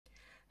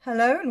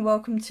Hello and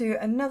welcome to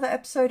another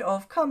episode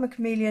of Calm a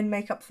Chameleon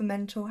Makeup for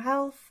Mental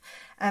Health.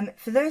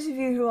 For those of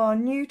you who are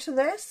new to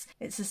this,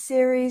 it's a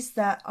series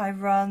that I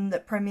run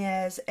that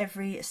premieres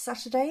every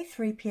Saturday,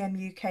 3 PM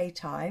UK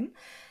time.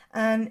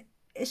 And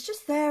it's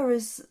just there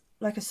as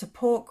like a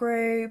support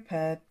group,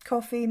 a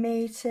coffee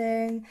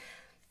meeting,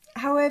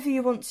 however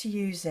you want to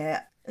use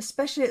it.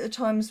 Especially at the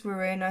times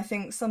we're in, I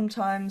think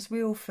sometimes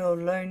we all feel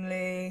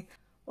lonely,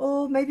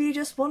 or maybe you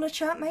just want to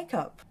chat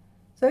makeup.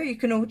 So you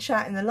can all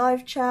chat in the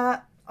live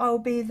chat. I'll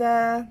be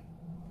there.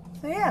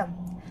 So yeah,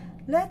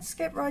 let's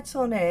get right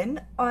on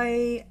in.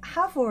 I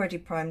have already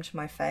primed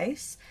my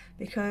face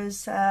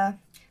because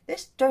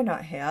this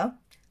donut here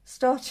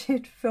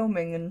started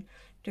filming and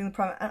doing the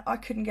primer and I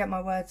couldn't get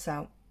my words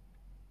out.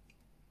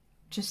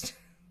 Just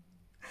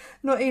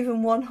not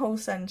even one whole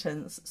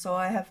sentence. So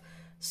I have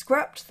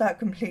scrapped that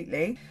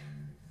completely.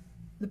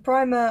 The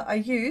primer I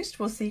used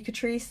was the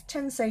Catrice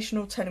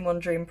Tensational 10-in-1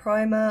 Dream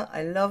Primer.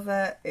 I love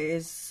it. It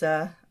is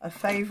a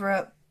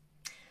favourite.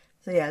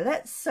 So yeah,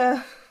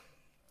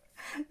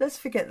 let's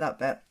forget that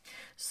bit.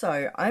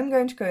 So I'm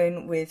going to go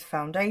in with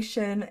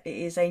foundation. It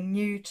is a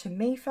new to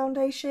me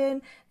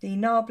foundation, the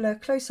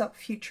Nabla Close Up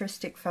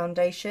Futuristic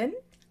Foundation.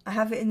 I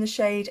have it in the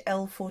shade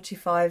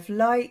L45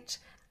 Light.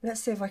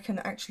 Let's see if I can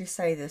actually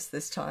say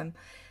this time.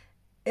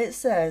 It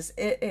says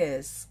it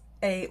is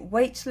a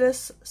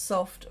weightless,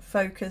 soft,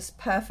 focused,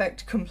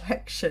 perfect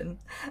complexion.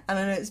 And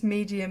I know it's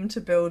medium to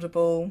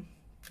buildable,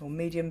 or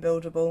medium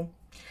buildable.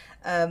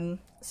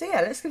 So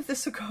yeah, let's give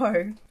this a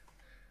go.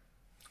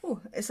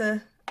 Oh, it's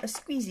a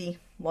squeezy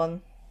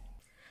one.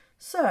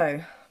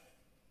 So,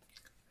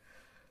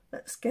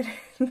 let's get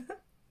in.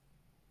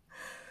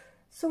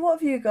 So what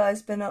have you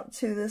guys been up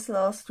to this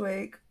last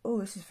week? Oh,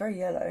 this is very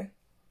yellow.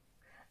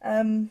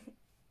 Have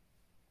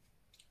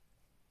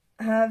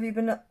you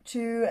been up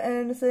to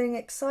anything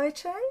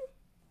exciting?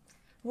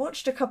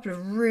 Watched a couple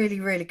of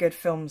really good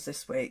films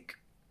this week.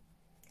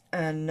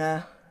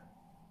 And,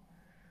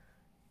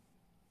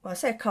 well, I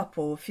say a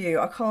couple, a few.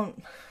 I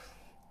can't...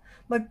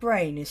 My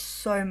brain is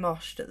so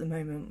mushed at the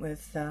moment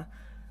with the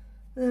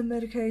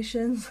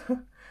medications.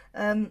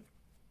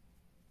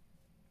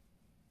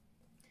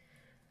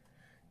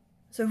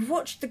 So I've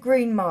watched The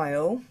Green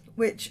Mile,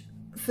 which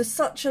for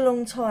such a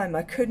long time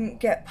I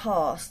couldn't get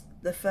past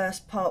the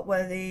first part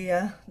where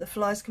the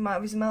flies come out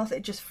of his mouth.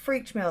 It just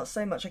freaked me out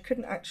so much I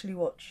couldn't actually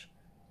watch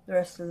the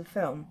rest of the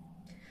film.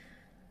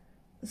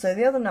 So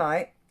the other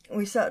night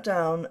we sat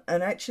down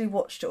and actually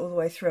watched it all the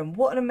way through, and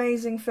what an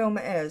amazing film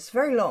it is.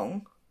 Very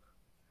long,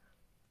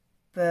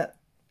 but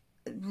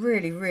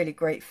really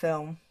great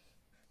film.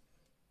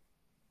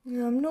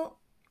 Yeah, I'm not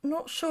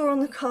sure on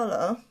the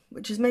colour,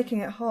 which is making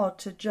it hard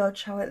to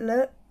judge how it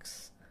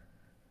looks.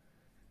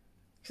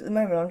 Because at the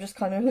moment I'm just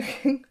kind of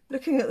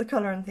looking at the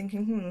colour and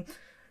thinking,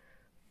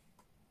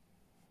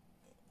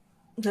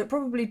 So it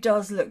probably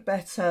does look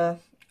better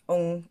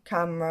on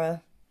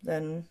camera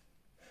than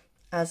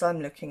as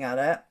I'm looking at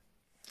it.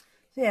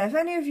 So yeah, if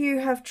any of you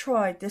have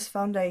tried this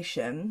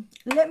foundation,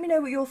 let me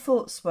know what your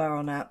thoughts were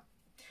on it,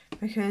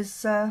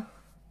 because I'm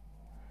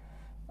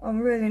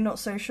really not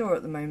so sure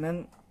at the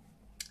moment.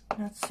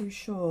 Not so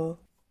sure.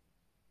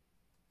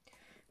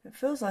 It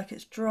feels like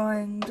it's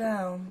drying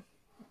down.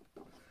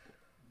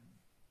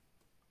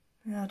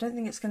 Yeah, I don't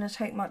think it's going to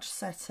take much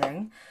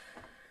setting.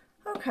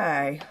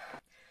 Okay.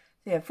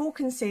 So yeah, for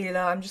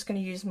concealer, I'm just going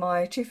to use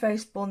my Too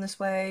Faced Born This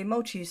Way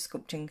Multi-Use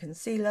Sculpting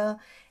Concealer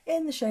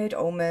in the shade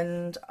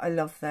Almond. I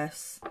love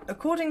this.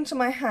 According to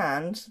my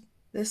hand,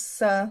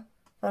 this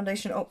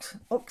foundation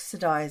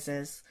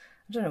oxidizes.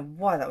 I don't know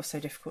why that was so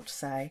difficult to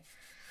say.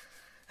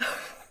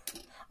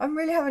 I'm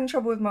really having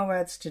trouble with my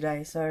words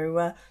today,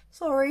 so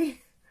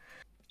sorry.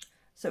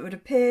 So it would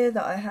appear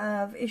that I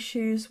have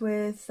issues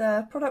with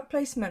product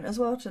placement as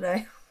well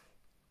today.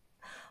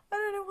 I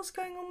don't know what's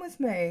going on with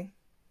me.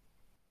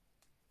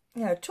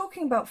 Yeah,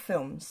 talking about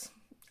films,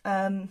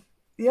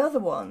 the other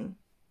one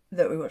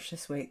that we watched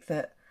this week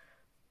that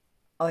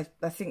I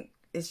think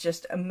is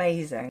just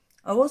amazing.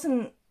 I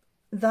wasn't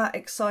that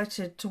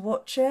excited to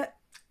watch it,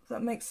 if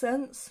that makes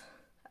sense.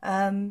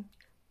 But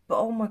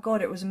oh my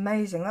god, it was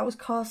amazing. That was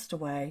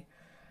Castaway.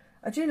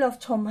 I do love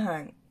Tom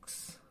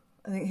Hanks.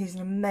 I think he's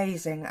an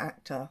amazing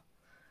actor.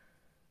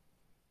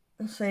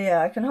 So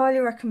yeah, I can highly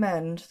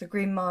recommend The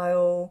Green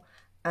Mile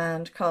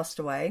and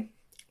Castaway.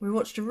 We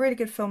watched a really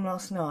good film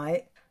last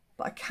night,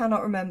 but I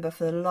cannot remember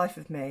for the life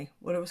of me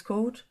what it was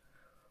called,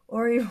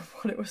 or even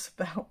what it was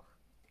about.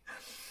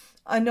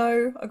 I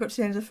know I got to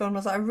the end of the film and I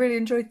was like, I really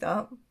enjoyed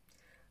that,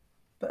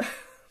 but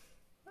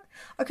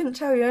I couldn't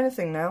tell you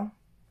anything now.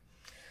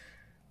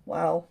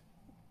 Wow.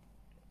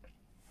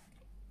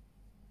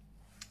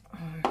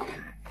 Okay,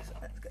 so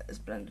let's get this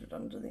blended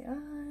under the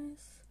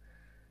eyes.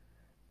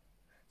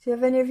 So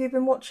have any of you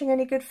been watching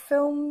any good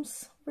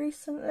films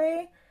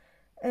recently?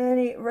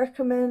 Any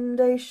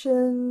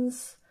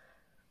recommendations?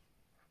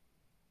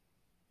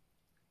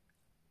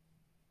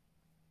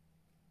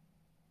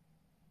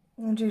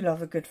 I do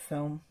love a good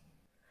film.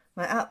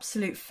 My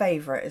absolute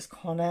favourite is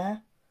Con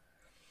Air.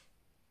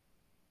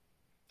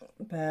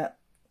 But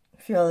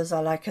A few others I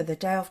like are The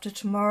Day After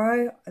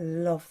Tomorrow. I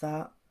love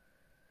that.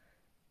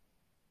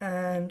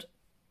 And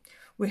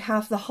we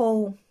have the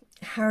whole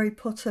Harry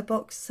Potter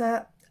box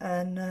set,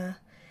 and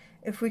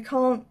if we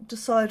can't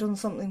decide on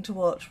something to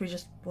watch, we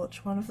just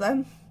watch one of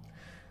them.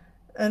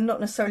 And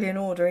not necessarily in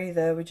order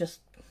either, we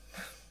just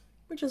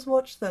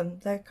watch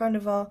them. They're kind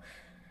of our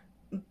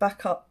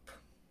backup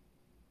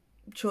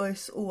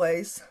choice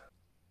always.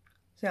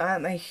 So I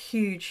am a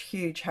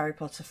huge Harry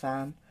Potter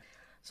fan.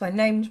 So I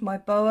named my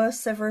boa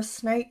Severus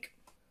Snape.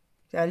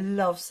 I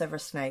love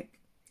Severus Snape.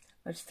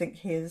 I just think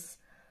he is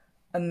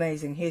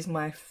amazing. He's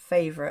my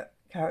favourite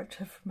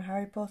character from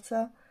Harry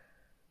Potter.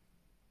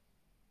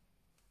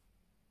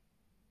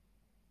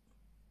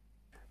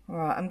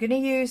 Alright, I'm going to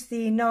use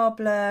the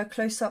Nabla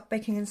Close-Up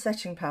Baking and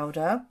Setting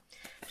Powder,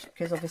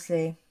 because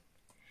obviously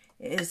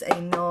it is a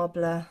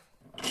Nabla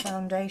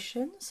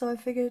foundation, so I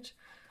figured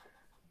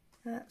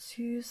let's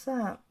use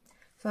that.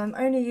 So I'm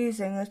only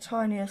using the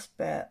tiniest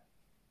bit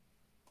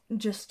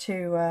just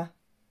to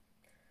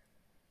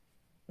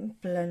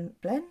blend,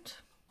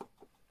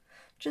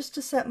 just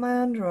to set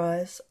my under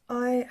eyes.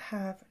 I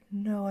have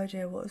no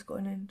idea what has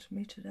gotten into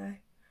me today.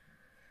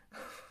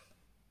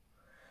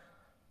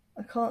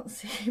 I can't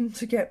seem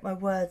to get my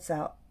words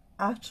out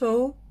at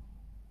all.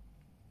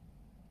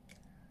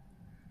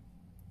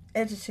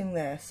 Editing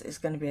this is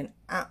going to be an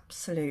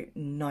absolute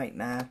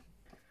nightmare.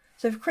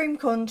 So for cream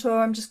contour,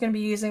 I'm just going to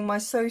be using my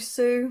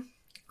SOSU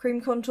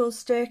cream contour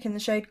stick in the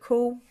shade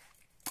Cool.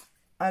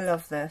 I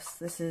love this.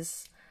 This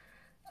is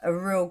a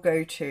real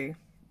go-to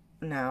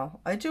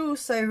now. I do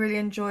also really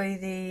enjoy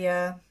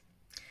the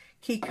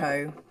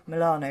Kiko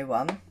Milano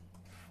one,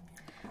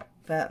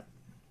 but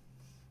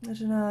I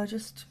don't know, I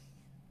just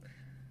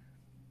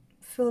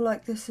feel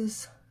like this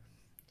is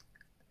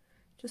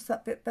just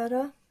that bit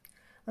better.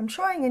 I'm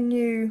trying a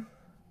new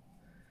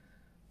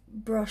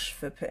brush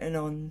for putting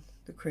on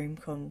the cream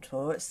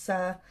contour. It's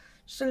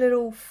just a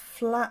little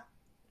flat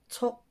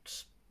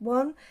topped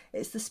one.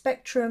 It's the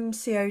Spectrum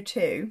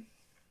CO2.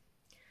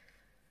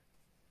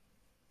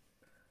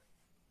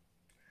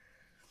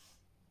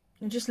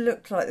 It just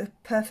looked like the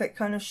perfect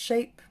kind of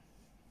shape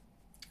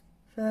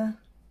for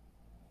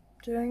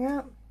doing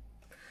that.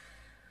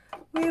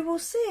 We will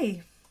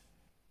see.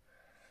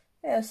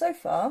 Yeah, so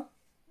far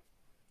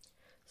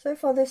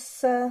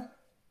this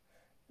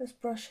this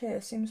brush here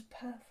seems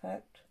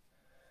perfect.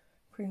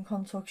 Cream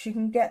contour, because you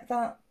can get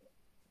that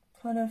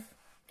kind of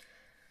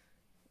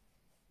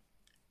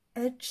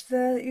edge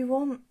there that you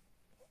want.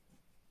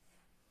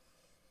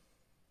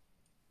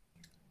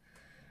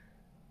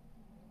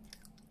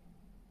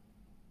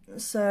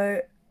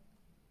 So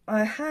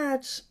I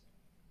had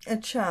a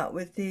chat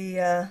with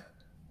the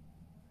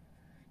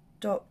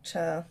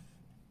doctor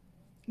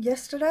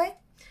yesterday,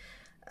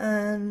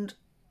 and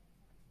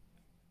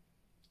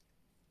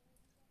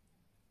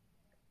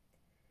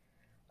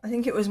I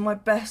think it was my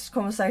best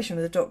conversation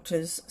with the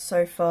doctors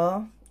so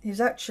far. He's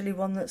actually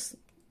one that's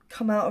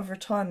come out of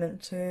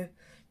retirement to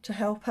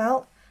help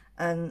out,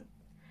 and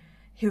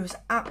he was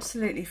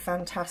absolutely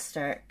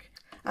fantastic.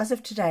 As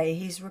of today,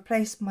 he's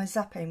replaced my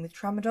Zappane with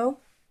Tramadol.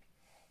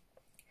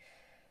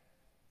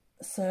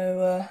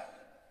 So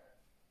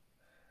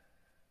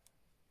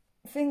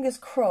fingers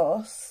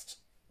crossed.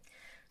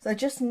 So I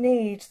just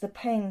need the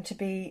pain to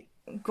be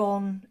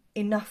gone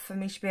enough for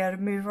me to be able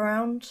to move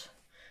around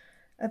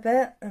a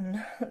bit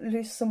and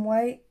lose some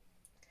weight,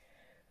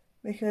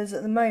 because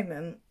at the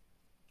moment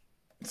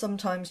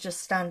sometimes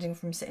just standing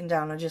from sitting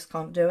down I just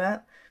can't do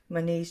it. My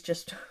knees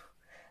just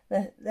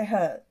they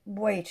hurt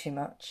way too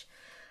much.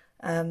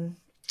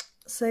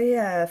 So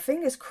yeah,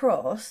 fingers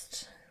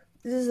crossed.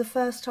 This is the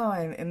first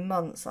time in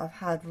months I've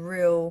had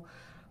real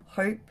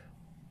hope.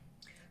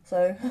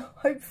 So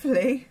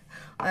hopefully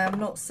I am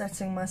not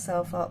setting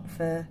myself up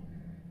for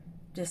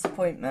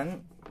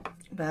disappointment,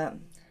 but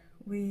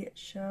we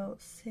shall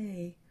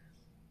see.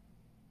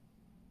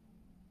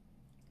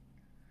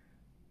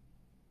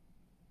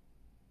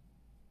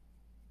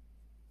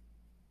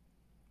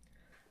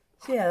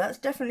 So yeah, that's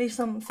definitely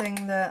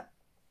something that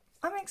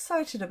I'm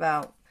excited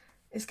about.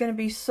 It's going to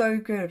be so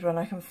good when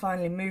I can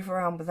finally move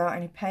around without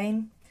any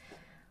pain.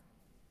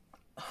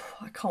 Oh,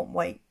 I can't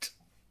wait.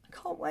 I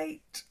can't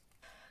wait.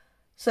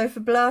 So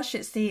for blush,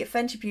 it's the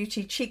Fenty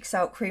Beauty Cheeks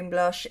Out Cream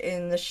Blush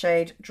in the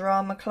shade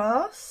Drama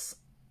Class.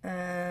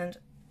 And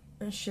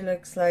she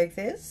looks like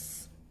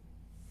this.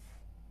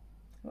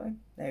 Oh,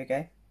 there we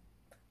go.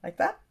 Like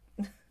that.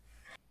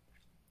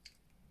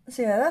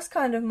 So yeah, that's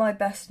kind of my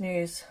best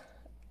news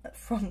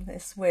from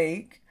this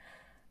week.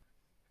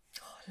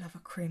 Oh, I love a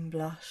cream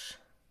blush.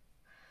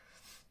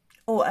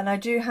 Oh, and I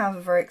do have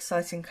a very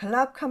exciting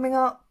collab coming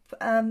up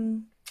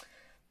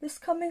this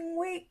coming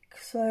week,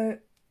 so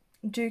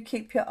do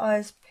keep your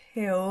eyes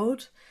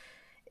peeled.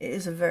 It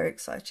is a very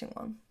exciting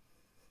one.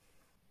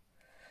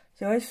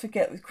 So I always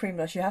forget with cream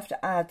blush you have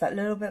to add that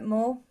little bit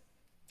more,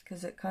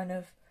 because it kind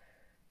of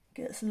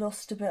gets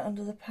lost a bit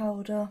under the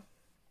powder.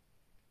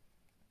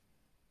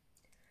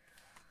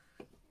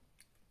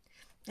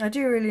 I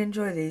do really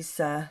enjoy these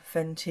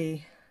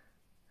Fenty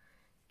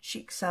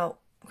Cheeks Out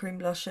cream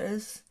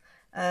blushes.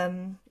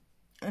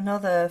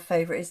 Another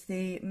favourite is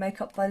the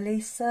Makeup by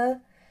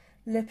Lisa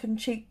lip and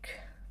cheek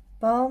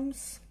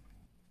balms.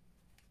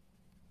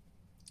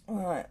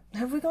 Alright,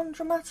 have we gone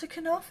dramatic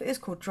enough? It is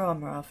called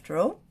drama after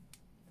all.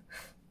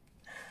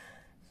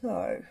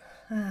 So,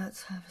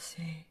 let's have a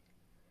see.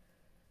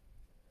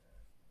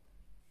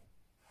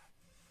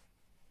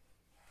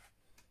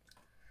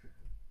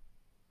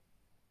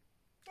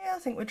 Yeah, I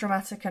think we're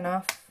dramatic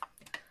enough.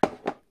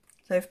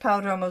 So for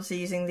powder, I'm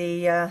obviously using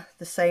the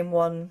same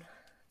one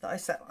that I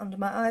set under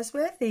my eyes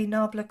with, the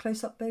Nabla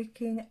Close-Up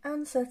Baking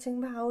and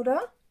Setting Powder.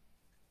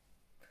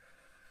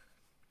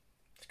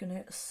 Just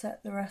going to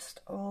set the rest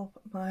of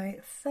my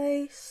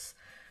face.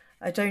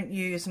 I don't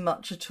use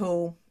much at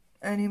all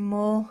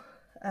anymore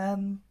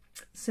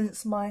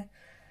since my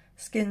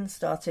skin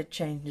started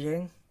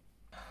changing.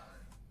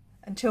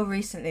 Until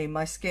recently,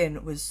 my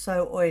skin was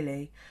so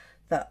oily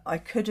that I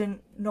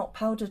couldn't not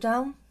powder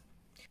down.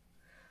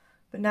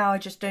 But now I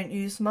just don't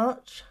use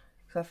much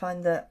because I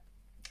find that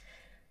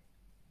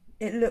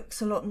it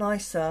looks a lot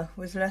nicer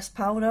with less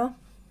powder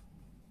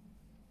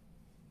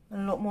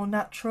and a lot more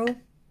natural.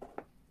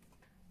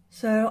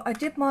 So I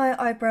did my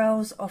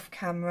eyebrows off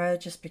camera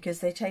just because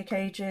they take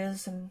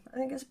ages and I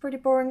think it's a pretty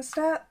boring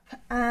step.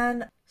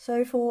 And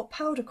so for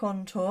powder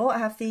contour, I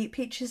have the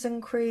Peaches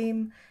and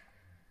Cream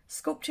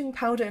Sculpting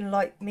Powder in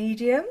Light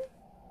Medium.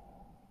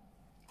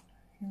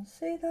 You can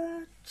see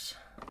that.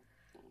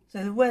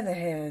 So the weather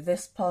here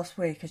this past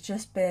week has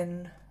just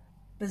been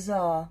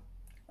bizarre.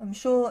 I'm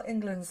sure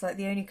England's like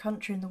the only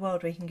country in the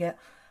world where you can get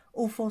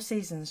all 4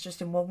 seasons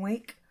just in 1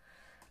 week.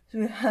 So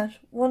we had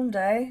one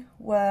day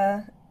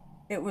where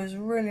it was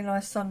really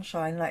nice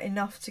sunshine, like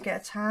enough to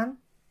get a tan.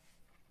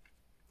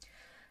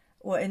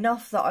 Or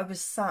enough that I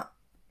was sat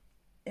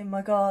in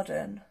my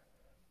garden.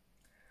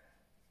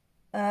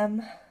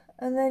 And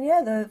then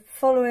yeah, the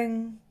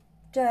following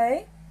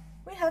day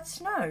we had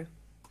snow.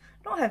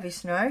 Not heavy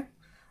snow,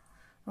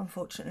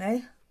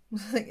 unfortunately. I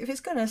think if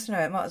it's going to snow,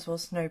 it might as well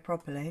snow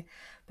properly.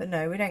 But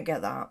no, we don't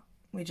get that.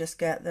 We just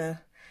get the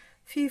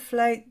few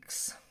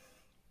flakes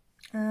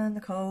and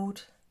the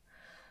cold.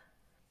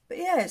 But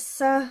yeah,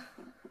 it's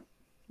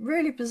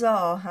really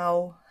bizarre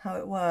how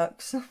it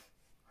works. So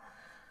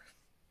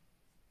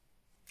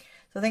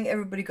I think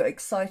everybody got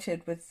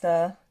excited with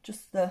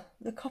just the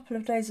couple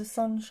of days of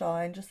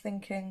sunshine, just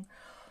thinking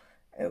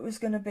it was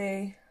going to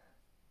be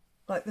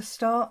like the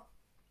start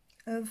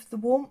of the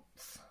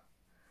warmth.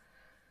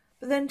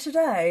 But then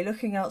today,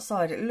 looking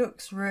outside, it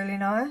looks really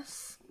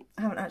nice.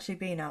 I haven't actually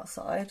been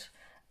outside,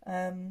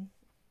 so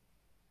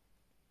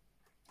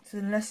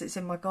unless it's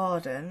in my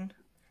garden.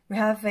 We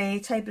have a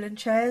table and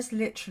chairs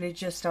literally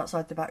just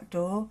outside the back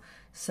door,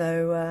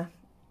 so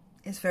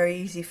it's very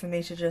easy for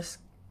me to just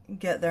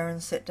get there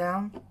and sit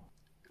down.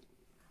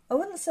 I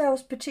wouldn't say I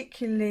was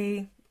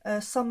particularly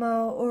a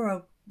summer or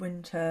a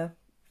winter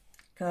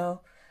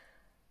girl.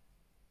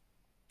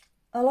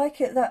 I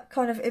like it that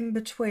kind of in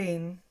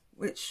between,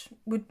 which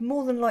would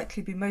more than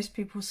likely be most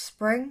people's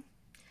spring,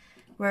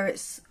 where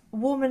it's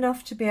warm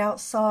enough to be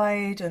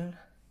outside and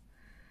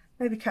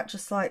maybe catch a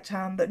slight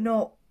tan, but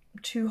not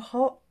too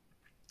hot.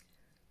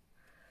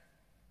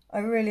 I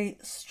really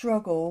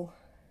struggle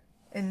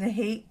in the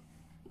heat.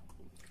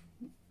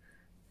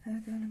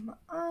 Hair going in my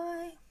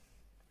eye.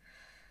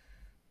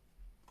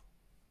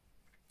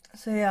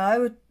 So yeah,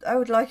 I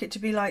would like it to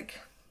be like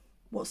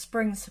what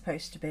spring's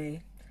supposed to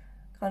be,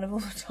 kind of all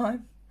the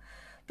time.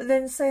 But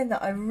then saying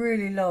that, I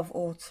really love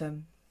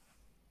autumn.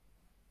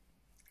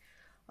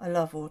 I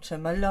love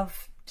autumn. I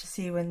love to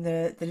see when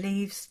the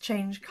leaves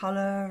change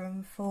colour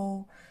and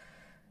fall,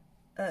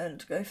 and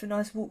to go for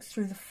nice walks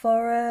through the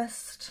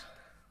forest.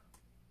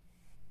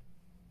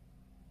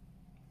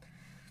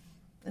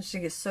 I just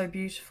think it's so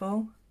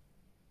beautiful.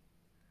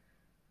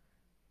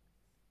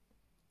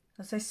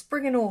 I'd say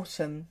spring and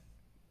autumn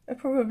are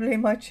probably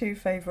my 2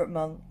 favourite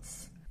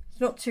months. It's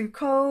not too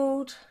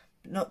cold,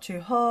 but not too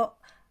hot.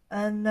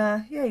 And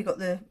yeah, you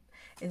got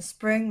in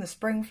spring, the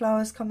spring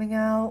flowers coming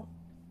out.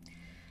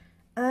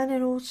 And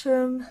in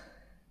autumn,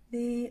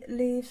 the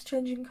leaves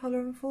changing colour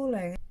and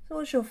falling. So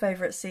what's your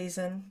favourite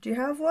season? Do you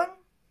have one?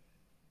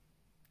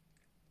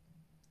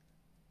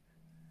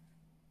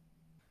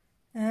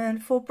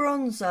 And for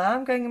bronzer,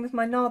 I'm going in with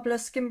my Nabla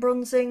Skin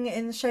Bronzing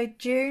in the shade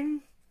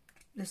Dune.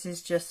 This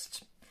is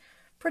just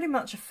pretty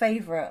much a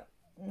favourite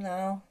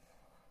now.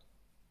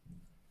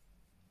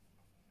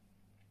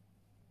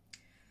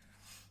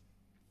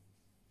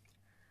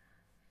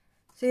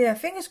 So yeah,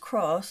 fingers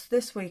crossed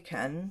this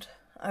weekend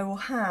I will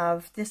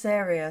have this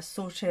area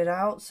sorted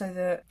out so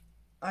that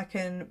I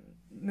can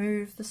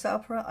move the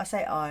setup around. I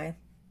say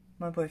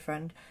my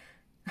boyfriend,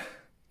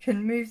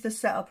 can move the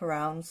setup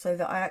around so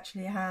that I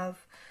actually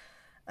have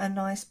a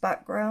nice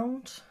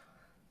background.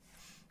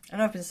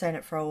 And I've been saying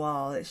it for a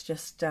while. It's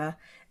just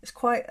it's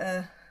quite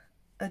a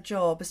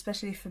job,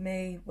 especially for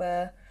me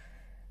where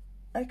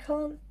I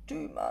can't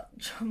do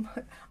much.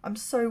 I'm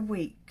so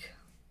weak.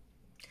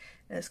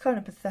 And it's kind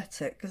of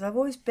pathetic because I've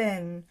always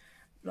been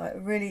like a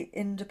really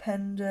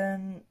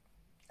independent,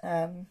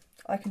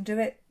 I can do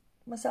it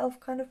myself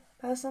kind of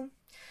person.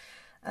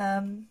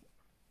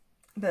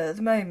 But at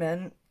the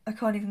moment I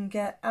can't even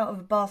get out of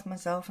a bath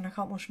myself and I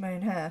can't wash my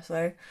own hair,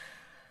 so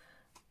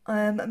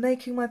I'm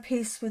making my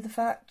peace with the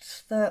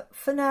fact that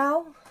for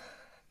now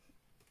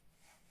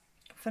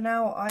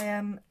I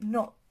am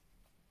not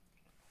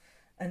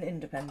an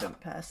independent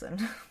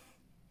person.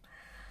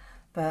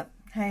 But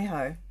hey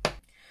ho.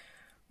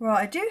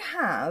 Right, I do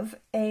have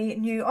a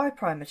new eye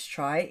primer to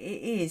try.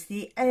 It is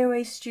the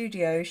AOA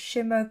Studio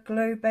Shimmer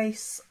Glow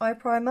Base Eye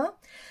Primer.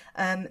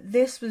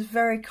 This was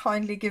very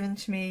kindly given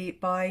to me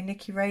by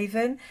Nikki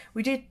Raven.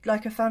 We did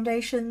like a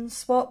foundation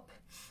swap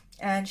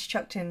and she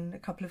chucked in a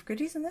couple of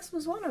goodies and this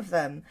was one of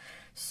them.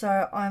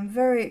 So I'm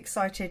very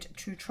excited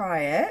to try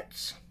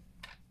it.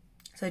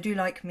 So I do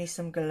like me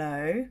some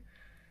glow.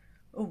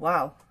 Oh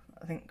wow,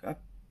 I think I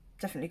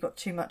definitely got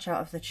too much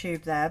out of the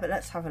tube there, but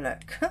let's have a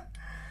look.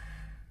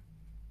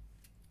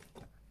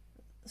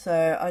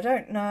 So I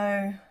don't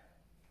know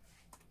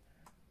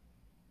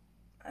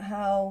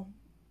how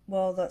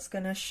well that's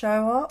going to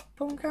show up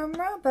on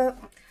camera, but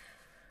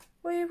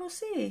we will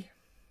see.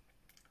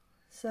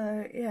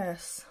 So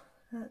yes,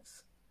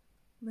 let's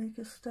make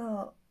a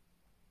start.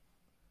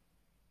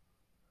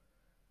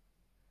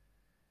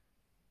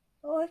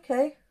 Oh,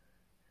 okay.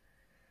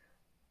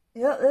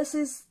 Yeah, this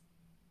is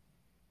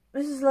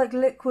like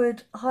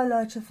liquid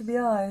highlighter for the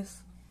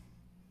eyes.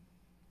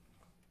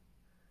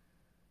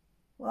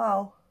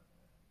 Wow.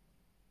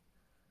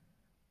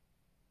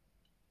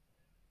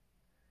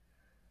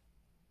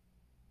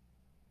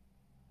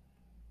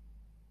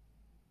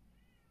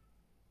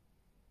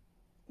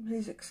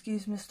 Please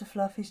excuse Mr.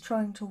 Fluff, he's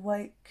trying to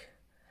wake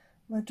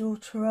my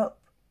daughter up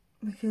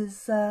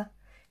because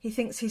he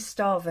thinks he's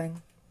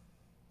starving.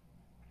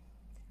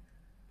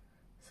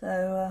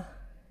 So,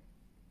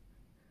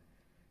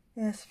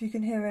 yes, if you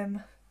can hear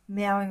him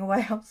meowing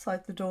away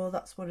outside the door,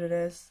 that's what it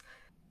is.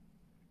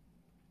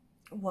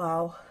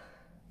 Wow.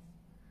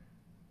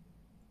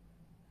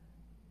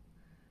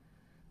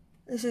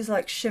 This is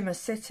like Shimmer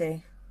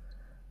City.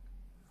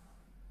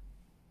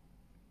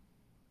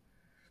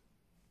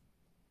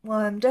 Well,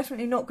 I'm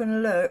definitely not going to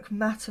look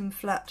matte and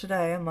flat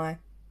today, am I?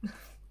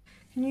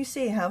 Can you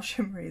see how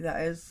shimmery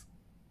that is?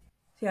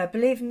 Yeah, I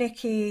believe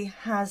Nikki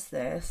has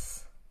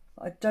this.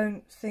 I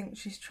don't think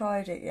she's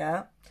tried it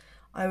yet.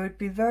 I would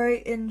be very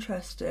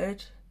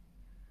interested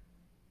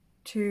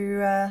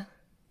to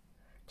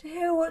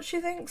hear what she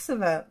thinks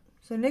of it.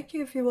 So Nikki,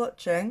 if you're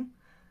watching,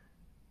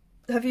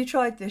 have you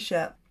tried this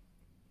yet?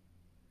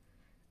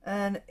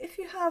 And if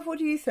you have, what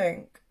do you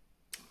think?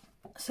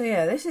 So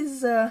yeah, this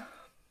is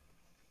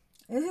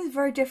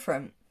very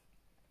different.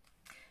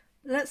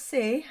 Let's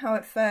see how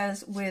it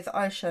fares with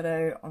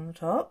eyeshadow on the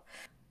top.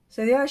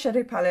 So the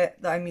eyeshadow palette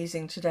that I'm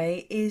using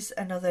today is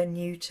another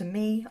new to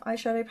me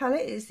eyeshadow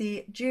palette. It's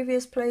the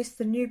Juvia's Place,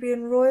 the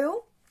Nubian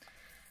Royal.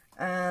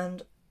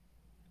 And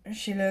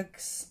she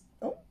looks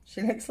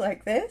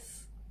like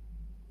this.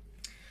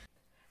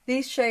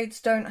 These shades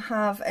don't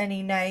have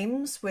any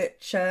names,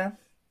 which I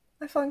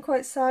find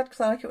quite sad because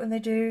I like it when they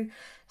do.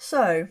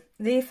 So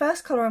the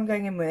first colour I'm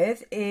going in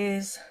with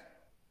is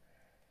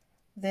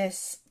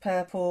this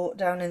purple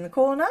down in the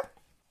corner.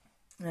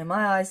 Now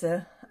my eyes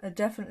are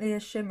definitely a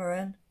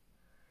shimmering.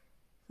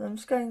 So I'm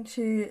just going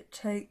to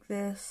take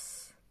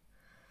this.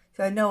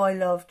 So I know I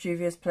love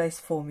Juvia's Place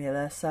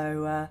formula,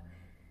 so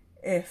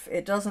if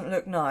it doesn't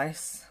look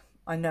nice,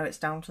 I know it's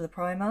down to the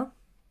primer.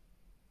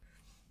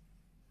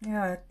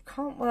 Yeah, I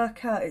can't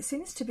work out. It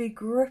seems to be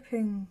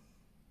gripping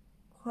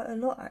quite a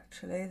lot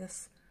actually,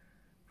 this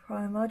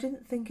primer. I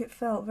didn't think it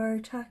felt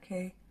very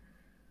tacky,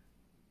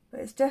 but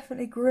it's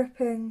definitely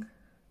gripping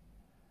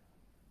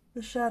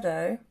the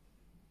shadow.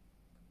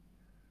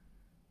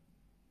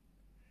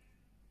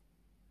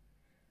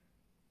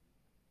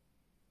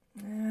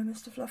 Yeah,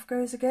 Mr. Fluff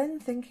goes again,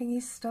 thinking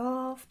he's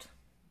starved.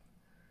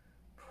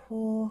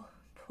 Poor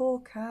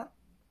cat.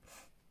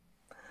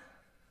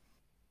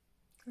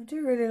 I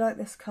do really like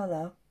this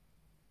colour,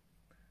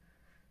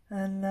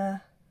 and I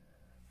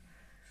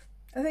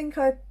think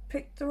I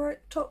picked the right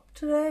top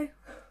today.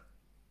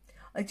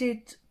 I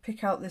did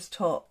pick out this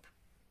top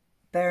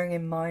bearing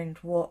in mind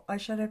what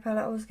eyeshadow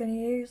palette I was going to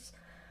use.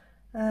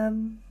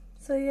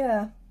 So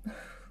yeah,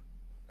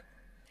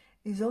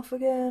 he's off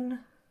again.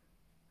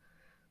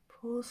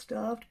 Poor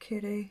starved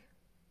kitty.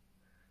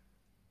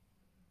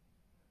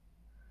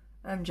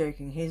 I'm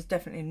joking, he's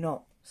definitely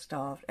not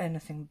starved,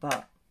 anything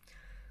but.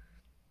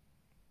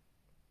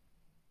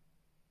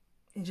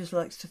 He just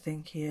likes to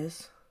think he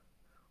is,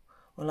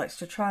 or likes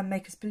to try and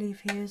make us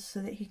believe he is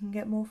so that he can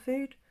get more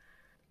food.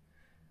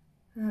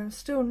 I'm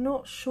still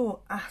not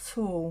sure at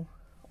all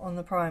on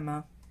the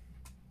primer.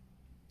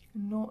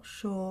 I'm not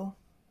sure.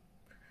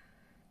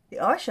 The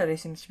eyeshadow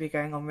seems to be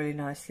going on really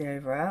nicely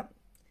over it.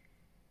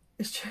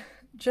 It's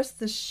just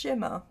the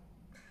shimmer.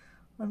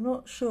 I'm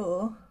not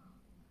sure.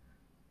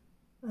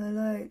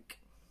 I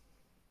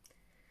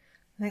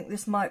think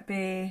this might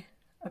be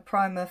a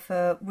primer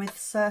for with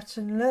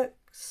certain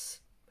looks,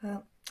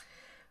 but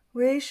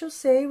we shall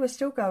see. We're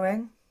still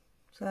going,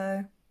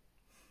 so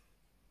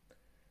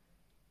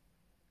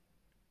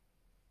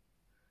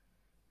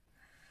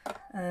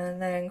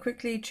And then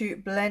quickly to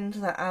blend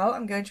that out,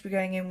 I'm going to be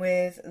going in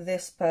with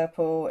this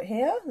purple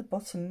here, the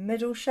bottom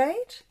middle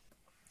shade,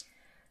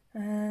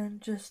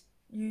 and just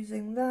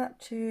using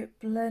that to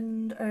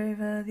blend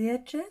over the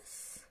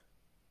edges.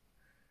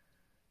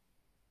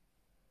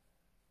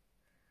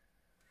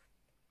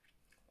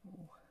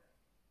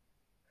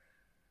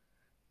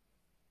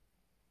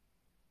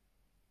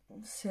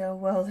 See how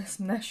well this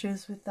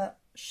meshes with that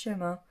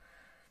shimmer.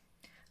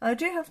 I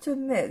do have to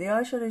admit, the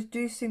eyeshadows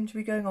do seem to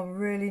be going on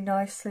really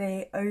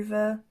nicely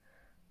over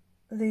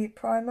the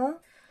primer.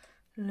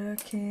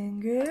 Looking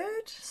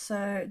good.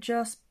 So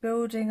just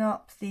building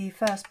up the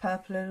first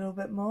purple a little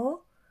bit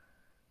more,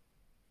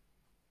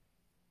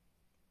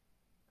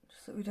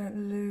 just so we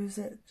don't lose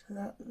it to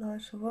that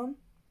lighter one.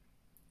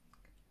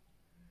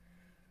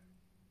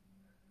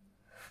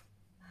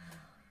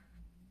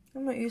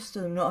 I'm not used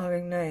to them not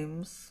having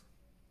names.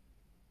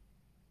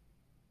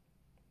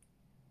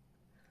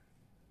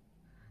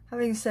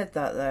 Having said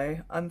that though,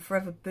 I'm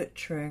forever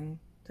butchering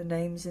the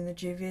names in the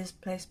Juvia's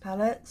Place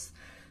palettes,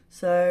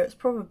 so it's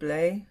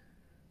probably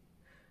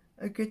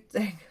a good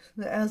thing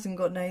that it hasn't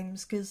got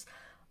names, because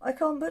I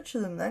can't butcher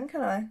them then,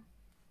 can I?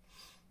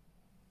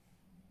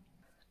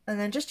 And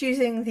then just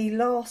using the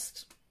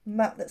last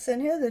matte that's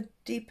in here, the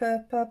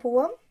deeper purple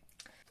one.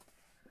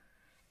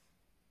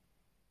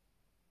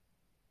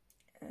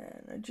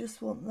 And I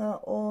just want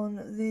that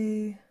on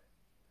the,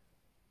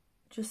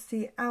 just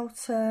the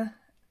outer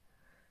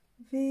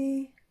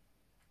V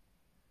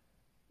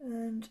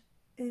and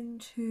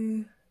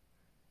into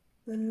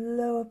the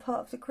lower part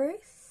of the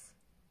crease.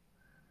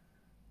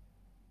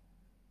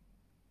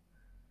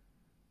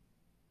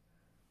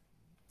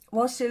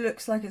 Whilst it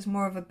looks like it's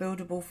more of a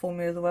buildable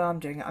formula the way I'm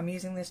doing it, I'm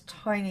using this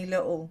tiny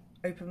little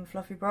open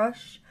fluffy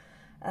brush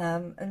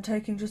and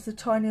taking just the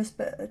tiniest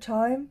bit at a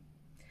time,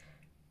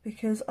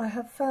 because I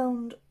have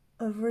found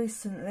of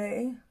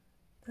recently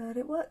that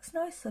it works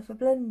nicer for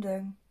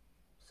blending,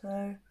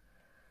 so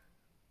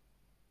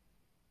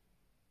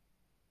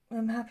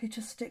I'm happy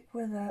to stick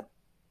with it.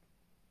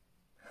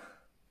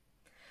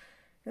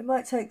 It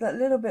might take that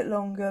little bit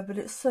longer, but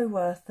it's so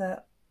worth it.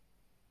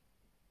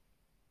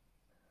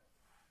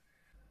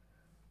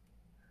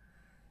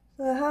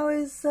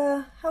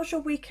 So how's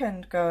your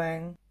weekend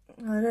going?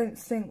 I don't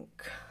think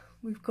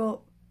we've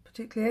got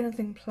particularly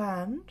anything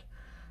planned,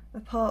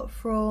 apart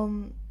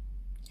from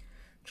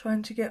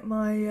trying to get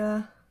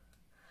my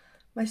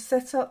my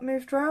setup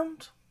moved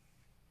around.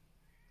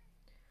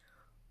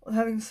 Well,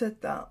 having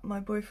said that, my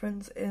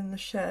boyfriend's in the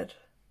shed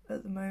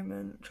at the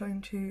moment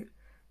trying to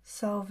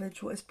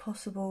salvage what is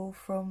possible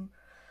from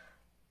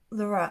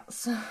the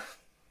rats.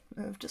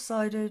 I've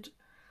decided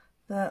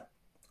that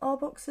our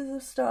boxes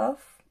of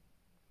stuff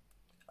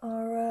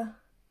are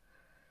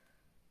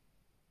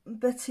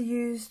better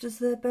used as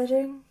their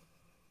bedding.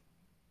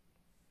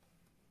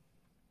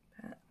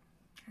 But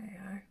there you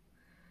go.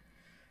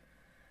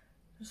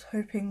 Just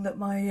hoping that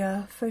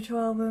my photo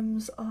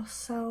albums are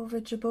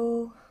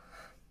salvageable.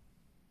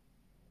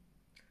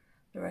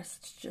 The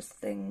rest just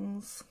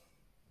things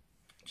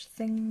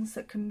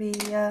that can be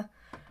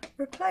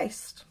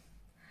replaced.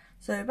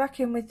 So back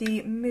in with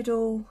the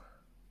middle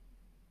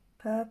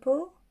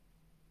purple.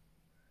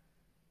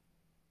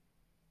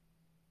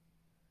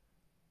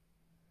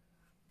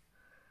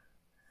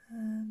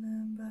 And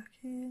then back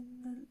in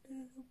a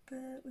little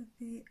bit with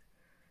the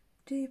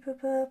deeper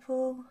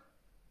purple.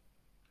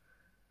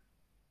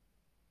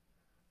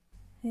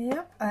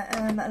 Yep, I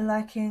am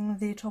liking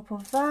the top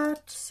of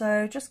that,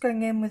 so just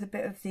going in with a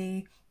bit of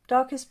the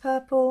darkest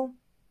purple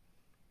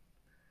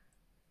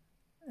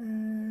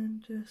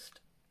and just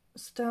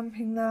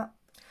stamping that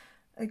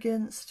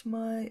against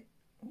my,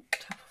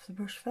 tap off the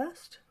brush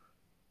first,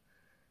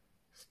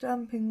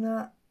 stamping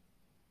that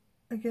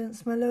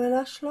against my lower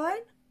lash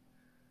line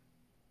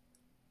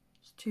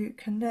just to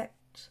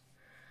connect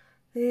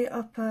the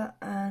upper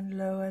and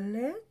lower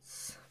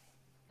lids.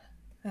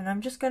 And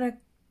I'm just going to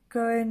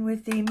go in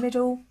with the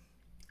middle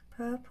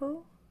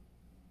purple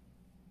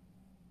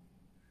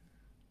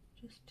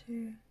just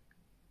to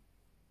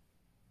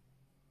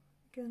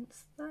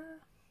against there.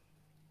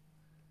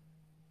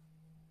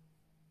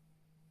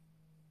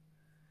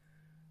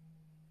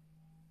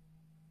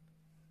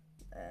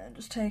 And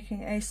just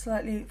taking a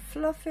slightly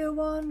fluffier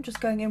one,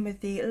 just going in with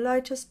the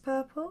lightest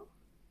purple.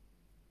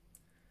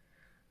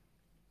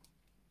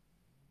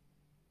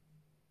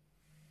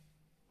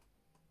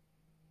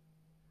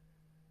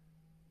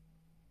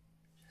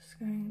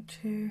 Going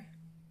to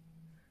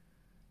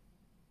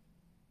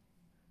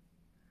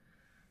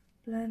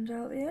blend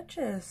out the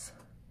edges.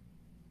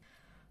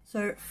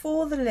 So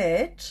for the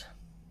lid,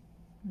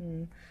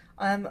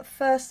 I'm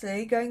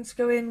firstly going to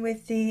go in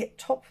with the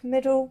top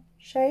middle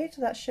shade,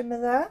 that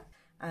shimmer there,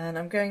 and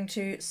I'm going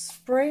to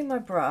spray my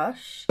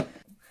brush. I've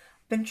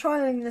been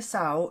trialing this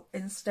out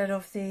instead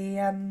of the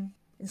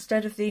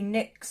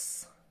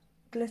NYX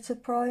glitter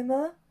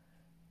primer,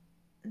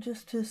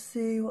 just to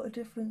see what a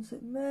difference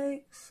it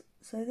makes.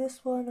 So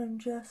this one I'm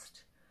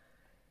just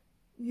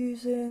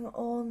using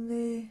on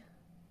the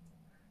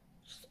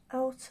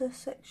outer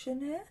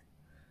section here.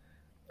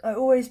 I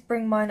always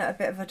bring mine at a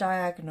bit of a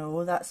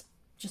diagonal. That's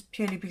just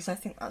purely because I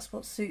think that's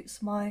what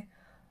suits my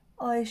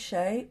eye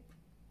shape.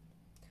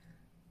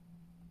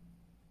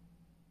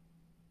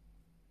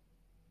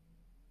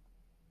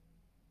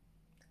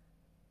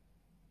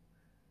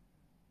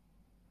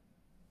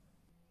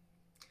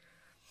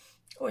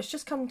 Oh, it's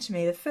just come to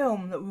me, the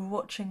film that we were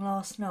watching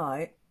last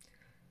night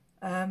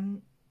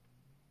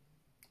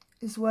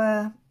is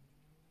where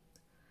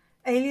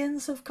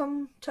aliens have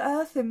come to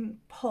Earth in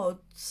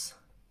pods,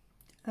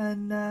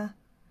 and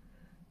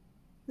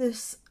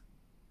this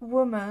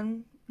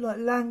woman, like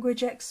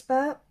language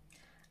expert,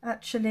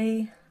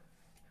 actually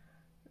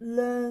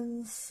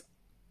learns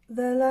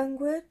their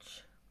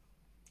language,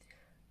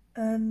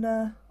 and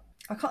I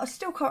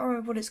still can't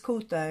remember what it's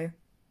called though,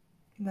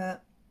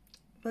 but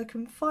if I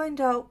can find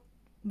out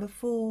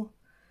before,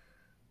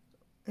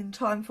 in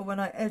time for when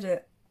I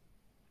edit,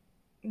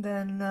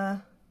 then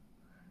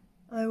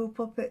I will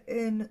pop it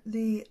in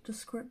the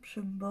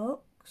description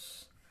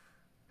box.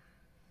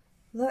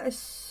 That is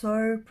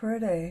so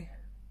pretty.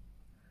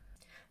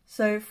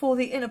 So for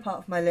the inner part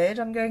of my lid,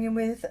 I'm going in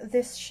with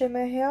this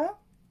shimmer here,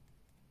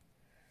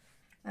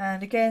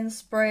 and again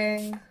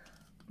spraying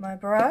my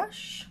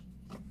brush.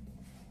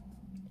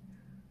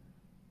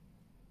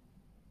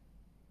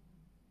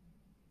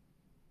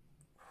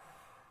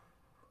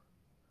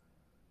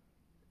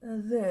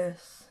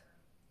 This,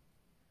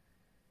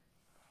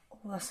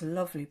 oh, that's a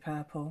lovely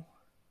purple.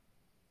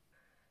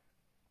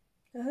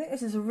 I think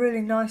this is a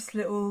really nice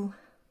little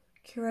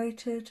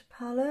curated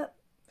palette,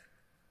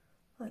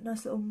 like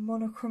nice little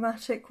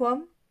monochromatic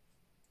one.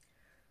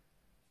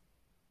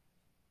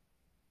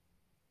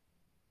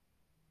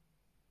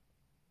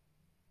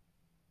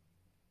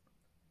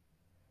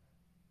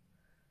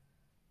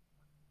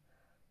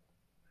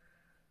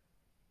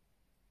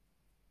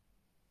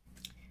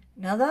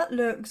 Now that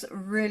looks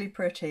really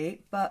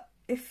pretty, but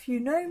if you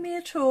know me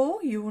at all,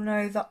 you will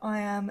know that I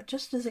am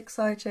just as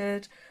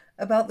excited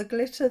about the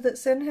glitter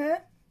that's in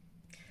here.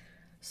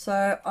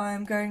 So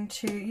I'm going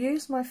to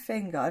use my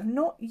finger. I've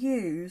not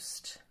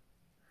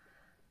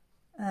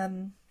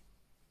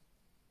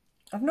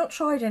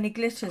tried any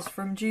glitters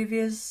from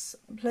Juvia's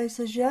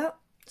places yet,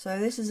 so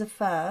this is a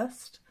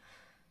first.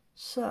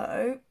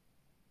 So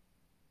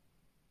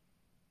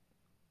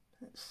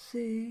let's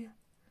see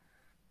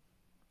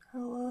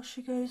how well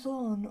she goes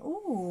on.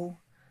 Ooh,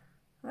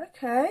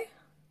 okay.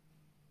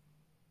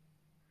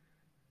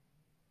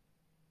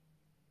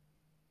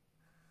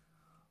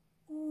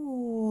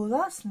 Ooh,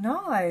 that's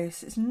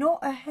nice. It's not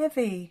a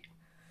heavy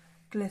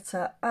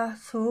glitter at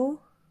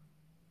all.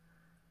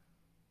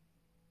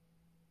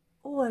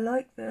 Oh, I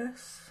like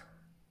this.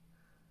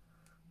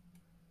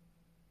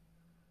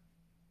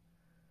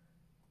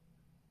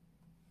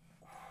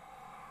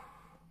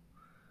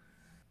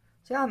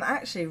 See, I'm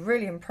actually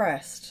really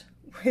impressed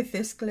with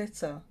this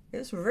glitter.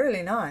 It's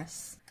really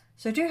nice.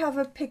 So I do have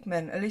a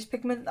pigment, a loose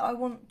pigment that I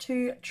want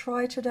to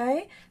try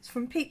today. It's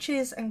from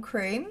Peaches and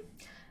Cream,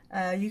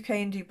 UK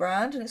indie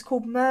brand, and it's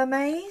called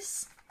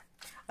Mermaids.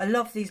 I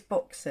love these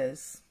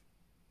boxes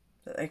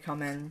that they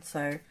come in,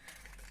 so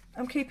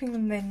I'm keeping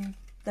them in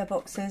their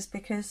boxes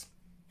because,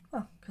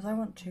 well, because I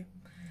want to.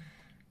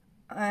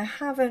 I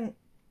haven't,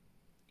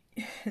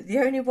 the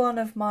only one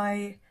of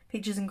my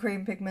Peaches and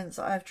Cream pigments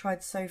that I've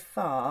tried so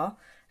far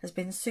has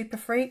been Super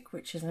Freak,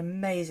 which is an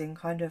amazing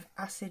kind of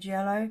acid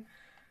yellow.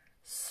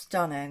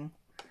 Stunning.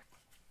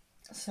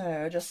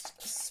 So I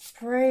just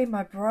spray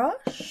my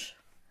brush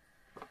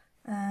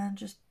and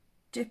just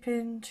dip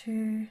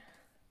into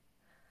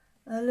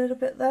a little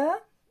bit there,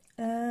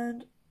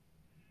 and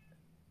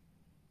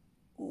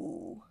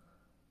ooh,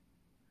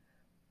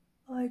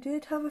 I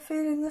did have a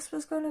feeling this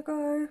was going to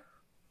go,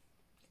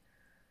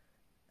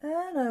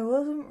 and I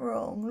wasn't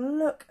wrong.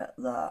 Look at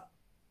that.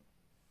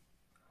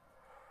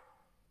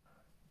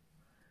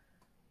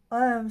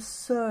 I am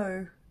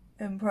so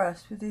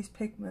impressed with these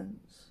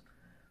pigments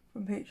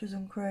from Peaches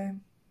and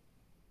Cream.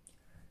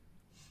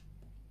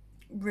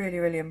 Really,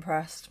 really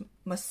impressed.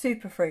 My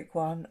Super Freak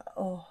one,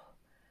 oh,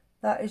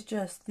 that is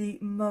just the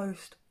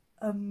most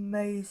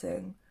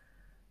amazing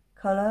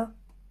colour.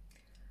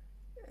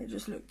 It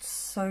just looked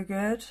so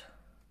good.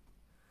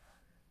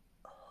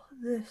 Oh,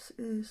 this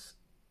is,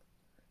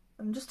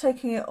 I'm just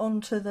taking it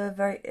onto the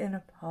very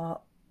inner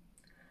part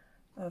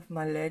of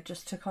my lid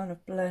just to kind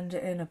of blend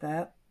it in a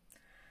bit.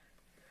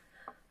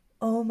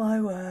 Oh my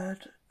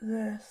word,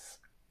 this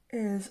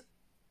is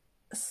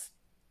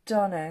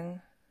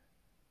stunning.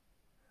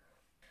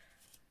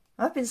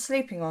 I've been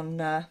sleeping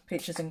on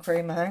Peaches and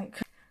Cream, I think,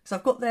 because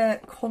I've got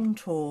their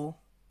contour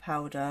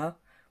powder,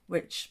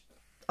 which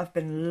I've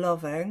been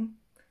loving,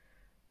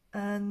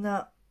 and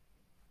that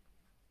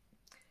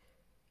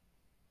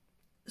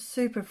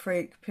Super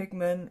Freak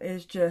pigment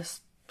is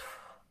just,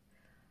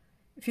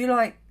 if you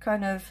like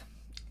kind of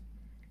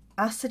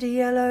acidy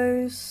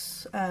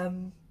yellows,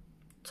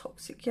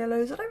 toxic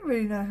yellows, I don't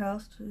really know how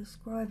else to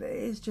describe it.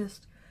 It is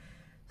just,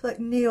 it's like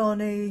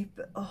neon-y,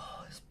 but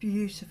oh, it's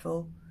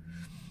beautiful.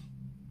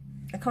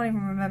 I can't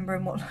even remember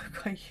in what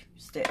look I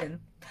used it in.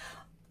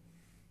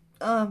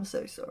 I'm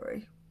so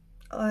sorry.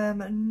 I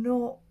am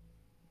not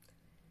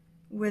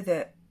with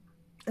it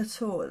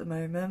at all at the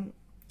moment.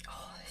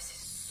 Oh, this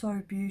is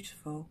so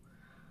beautiful.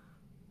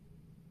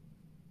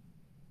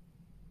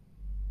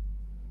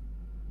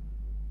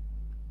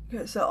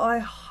 Okay, so I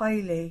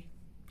highly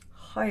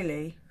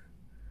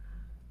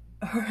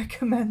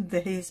recommend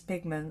these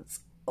pigments.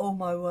 Oh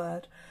my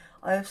word.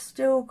 I have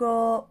still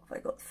got, I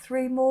got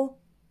three more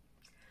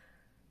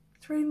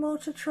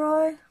to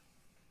try.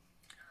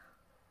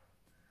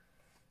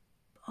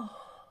 Oh,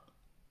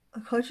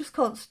 I just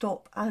can't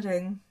stop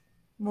adding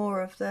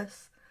more of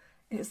this.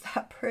 It's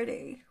that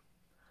pretty.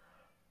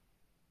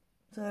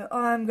 So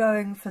I'm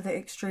going for the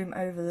extreme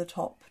over the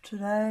top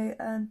today,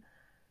 and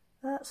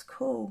that's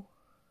cool.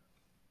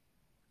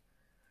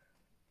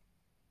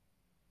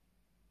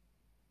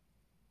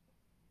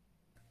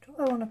 Do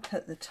I want to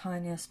put the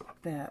tiniest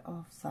bit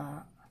of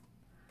that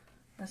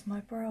as my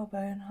brow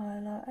bone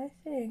highlight? I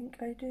think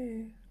I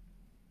do.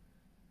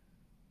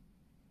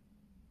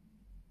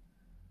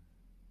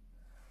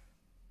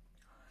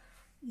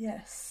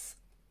 Yes.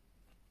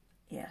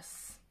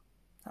 Yes.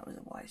 That was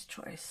a wise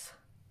choice.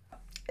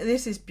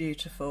 This is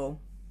beautiful.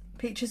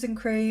 Peaches and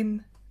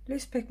cream,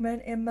 loose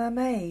pigment in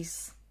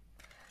Mermaids.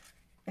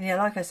 And yeah,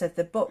 like I said,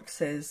 the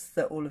boxes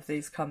that all of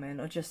these come in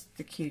are just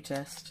the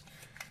cutest.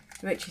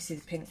 Wait till you see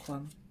the pink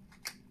one.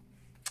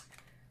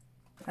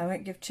 I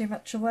won't give too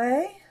much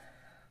away.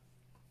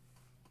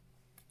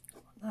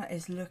 That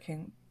is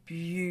looking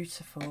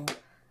beautiful.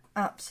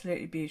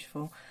 Absolutely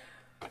beautiful.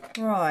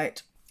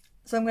 Right.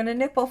 So I'm going to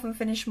nip off and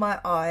finish my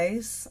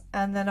eyes,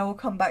 and then I will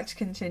come back to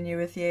continue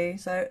with you.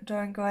 So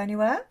don't go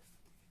anywhere.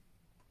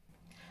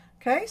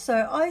 Okay,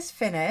 so eyes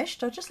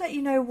finished. I'll just let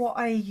you know what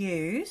I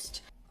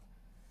used.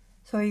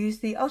 So I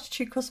used the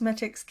Artitude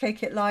Cosmetics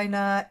Cake It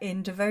Liner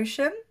in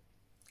Devotion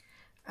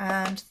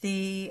and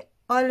the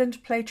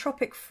Island Play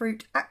Tropic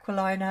Fruit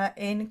Aqualiner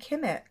in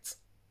Kimmit.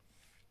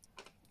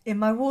 In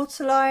my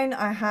waterline,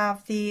 I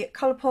have the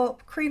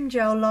Colourpop Cream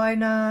Gel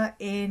Liner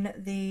in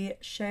the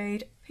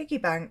shade Piggy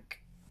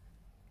Bank.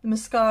 The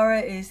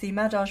mascara is the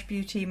Madage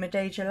Beauty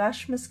Medeja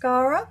Lash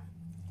Mascara.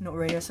 Not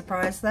really a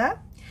surprise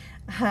there.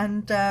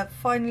 And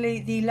finally,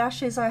 the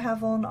lashes I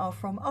have on are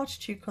from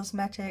Artitude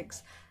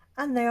Cosmetics,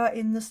 and they are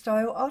in the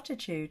style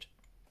Artitude.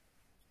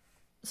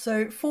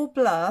 So for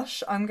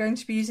blush, I'm going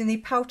to be using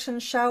the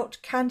Poutnshout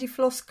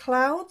Candyfloss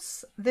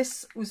Clouds.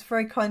 This was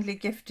very kindly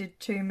gifted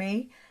to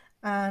me,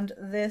 and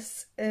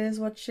this is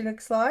what she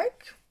looks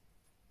like.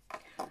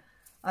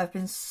 I've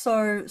been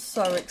so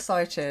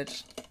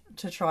excited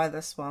to try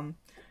this one,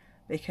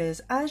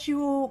 because as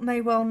you all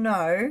may well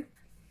know,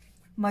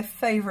 my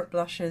favourite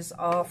blushes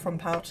are from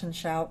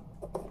Poutnshout.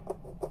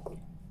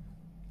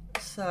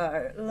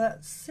 So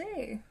let's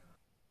see.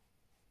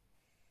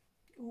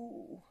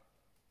 Ooh.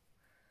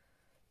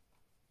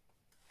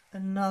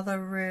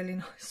 Another really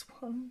nice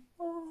one.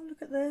 Oh,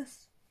 look at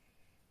this.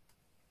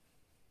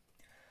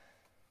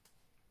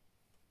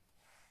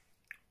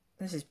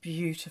 This is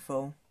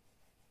beautiful.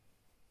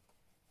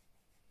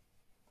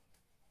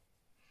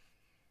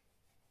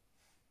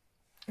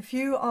 If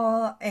you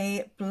are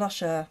a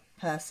blusher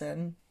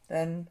person,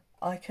 then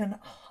I can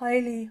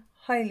highly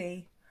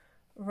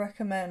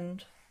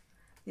recommend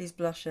these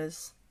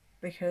blushes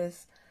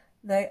because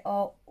they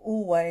are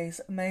always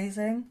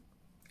amazing.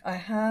 I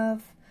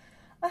have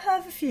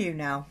a few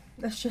now,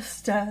 let's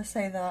just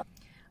say that.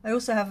 I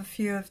also have a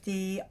few of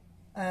the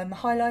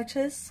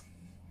highlighters.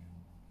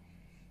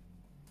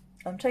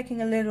 I'm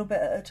taking a little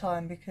bit at a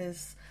time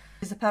because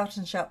the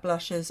Poutnshout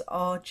blushes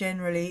are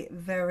generally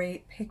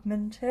very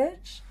pigmented.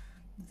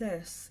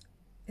 This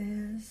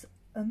is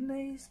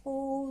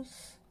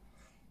amazeballs.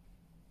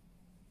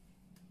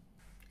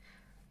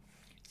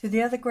 So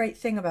the other great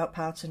thing about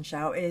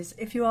Poutnshout is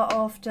if you are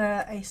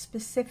after a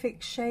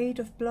specific shade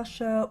of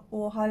blusher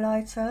or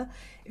highlighter,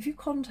 if you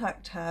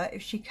contact her,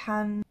 if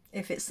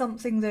it's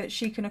something that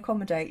she can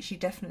accommodate, she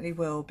definitely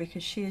will,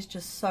 because she is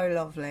just so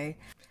lovely.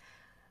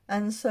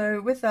 And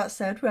so with that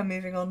said, we're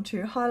moving on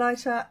to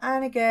highlighter,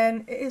 and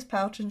again it is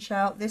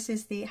Poutnshout. This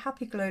is the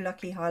Happy Glow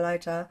Lucky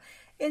highlighter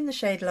in the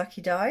shade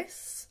Lucky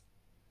Dice.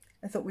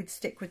 I thought we'd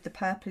stick with the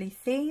purpley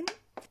theme.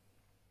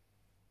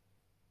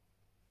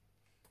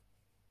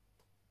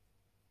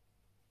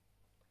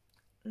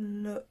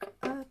 Look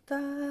at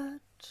that.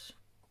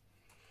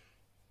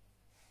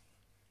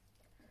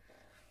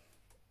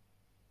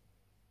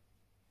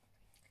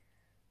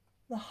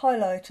 The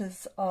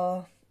highlighters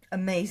are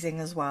amazing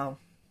as well.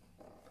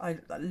 I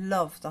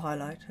love the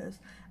highlighters.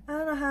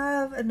 And I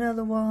have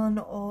another one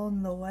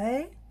on the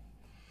way.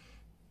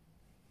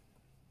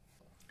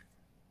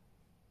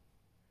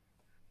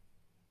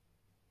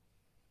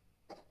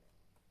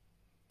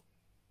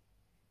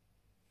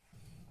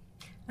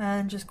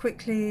 And just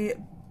quickly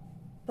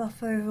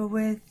buff over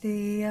with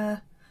the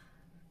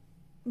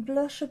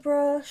blusher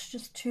brush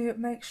just to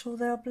make sure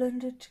they are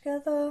blended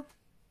together.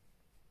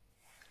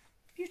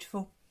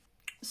 Beautiful.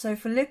 So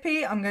for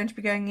lippy, I'm going to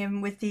be going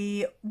in with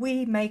the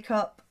We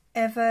Makeup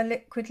Ever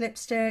liquid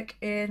lipstick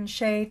in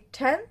shade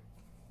 10.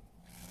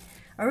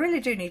 I really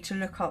do need to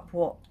look up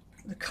what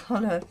the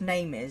colour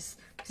name is,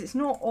 because it's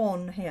not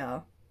on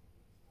here.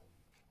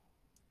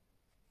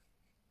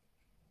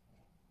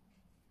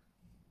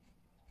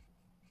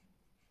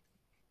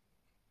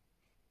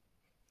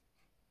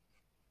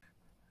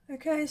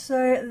 Okay,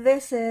 so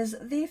this is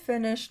the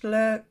finished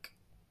look.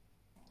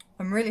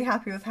 I'm really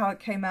happy with how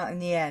it came out in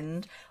the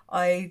end.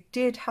 I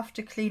did have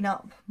to clean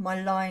up my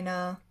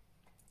liner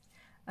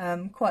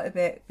quite a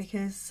bit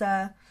because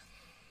I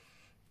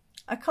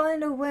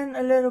kind of went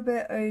a little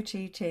bit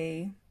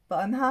OTT,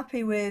 but I'm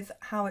happy with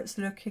how it's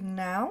looking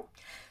now.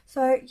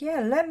 So yeah,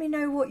 let me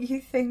know what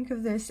you think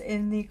of this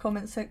in the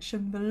comment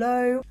section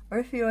below, or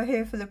if you're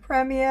here for the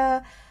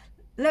premiere,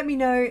 let me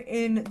know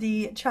in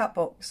the chat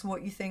box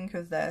what you think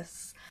of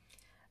this.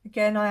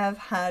 Again, I have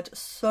had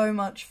so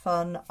much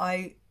fun.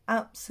 I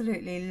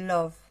absolutely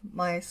love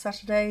my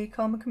Saturday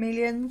Karma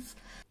Chameleons.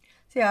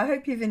 So yeah, I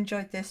hope you've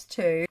enjoyed this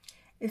too.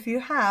 If you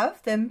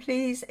have, then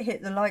please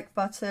hit the like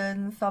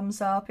button,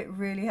 thumbs up, it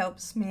really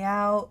helps me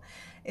out.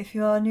 If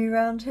you are new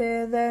around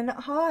here, then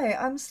hi,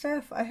 I'm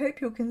Steph. I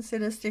hope you'll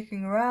consider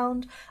sticking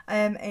around. I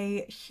am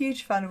a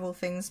huge fan of all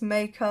things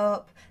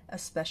makeup,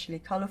 especially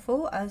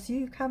colourful, as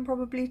you can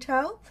probably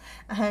tell.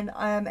 And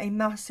I am a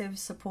massive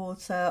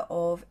supporter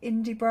of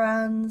indie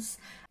brands.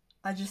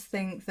 I just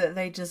think that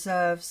they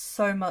deserve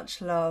so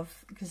much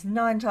love, because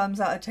 9 times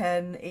out of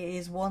 10 it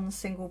is one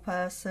single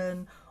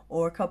person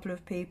or a couple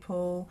of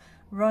people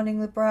running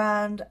the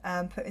brand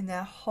and putting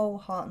their whole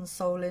heart and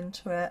soul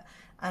into it,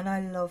 and I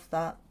love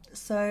that.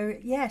 So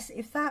yes,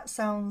 if that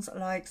sounds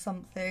like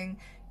something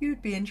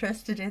you'd be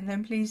interested in,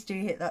 then please do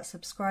hit that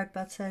subscribe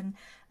button,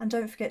 and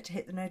don't forget to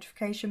hit the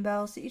notification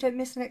bell so you don't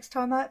miss the next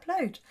time I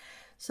upload.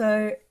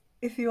 So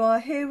if you are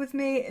here with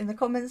me in the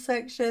comments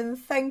section,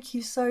 thank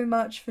you so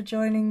much for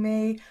joining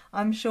me.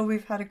 I'm sure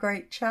we've had a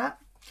great chat.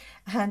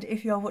 And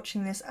if you are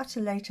watching this at a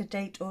later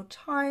date or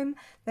time,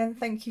 then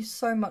thank you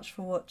so much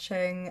for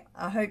watching.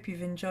 I hope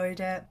you've enjoyed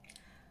it.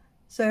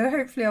 So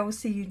hopefully I will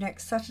see you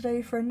next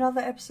Saturday for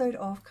another episode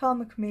of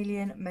Karma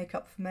Chameleon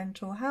Makeup for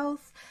Mental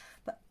Health.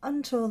 But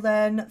until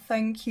then,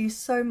 thank you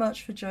so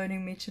much for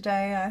joining me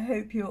today. I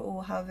hope you're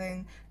all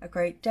having a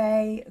great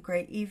day, a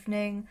great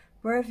evening,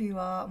 wherever you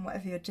are and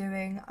whatever you're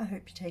doing. I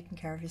hope you're taking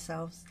care of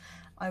yourselves.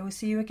 I will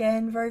see you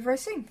again very, very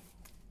soon.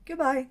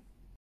 Goodbye.